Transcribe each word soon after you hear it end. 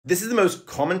This is the most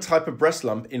common type of breast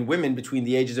lump in women between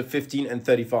the ages of 15 and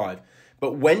 35.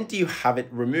 But when do you have it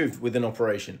removed with an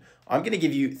operation? I'm going to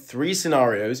give you 3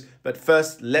 scenarios, but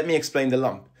first let me explain the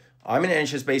lump. I'm an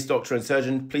NHS-based doctor and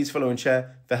surgeon. Please follow and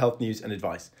share for health news and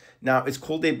advice. Now, it's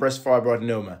called a breast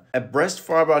fibroadenoma. A breast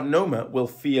fibroadenoma will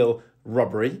feel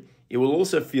rubbery. It will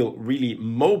also feel really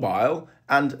mobile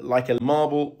and like a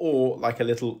marble or like a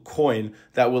little coin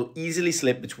that will easily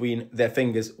slip between their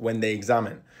fingers when they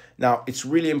examine. Now, it's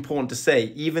really important to say,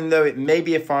 even though it may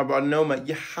be a fibroadenoma,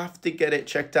 you have to get it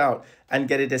checked out and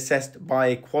get it assessed by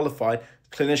a qualified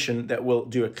clinician that will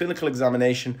do a clinical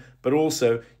examination, but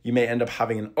also you may end up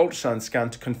having an ultrasound scan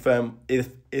to confirm if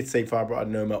it's a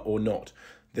fibroadenoma or not.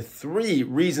 The 3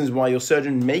 reasons why your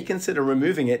surgeon may consider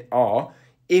removing it are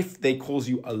if they cause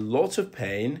you a lot of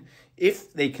pain,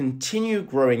 if they continue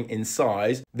growing in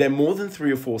size, they're more than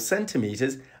 3 or 4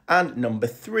 centimeters, and number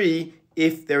 3,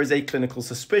 if there is a clinical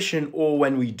suspicion or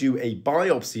when we do a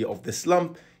biopsy of this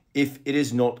lump, if it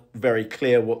is not very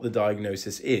clear what the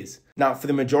diagnosis is. Now, for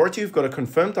the majority who've got a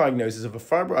confirmed diagnosis of a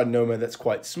fibroadenoma that's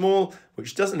quite small,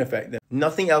 which doesn't affect them,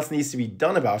 nothing else needs to be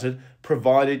done about it,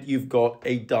 provided you've got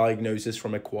a diagnosis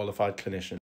from a qualified clinician.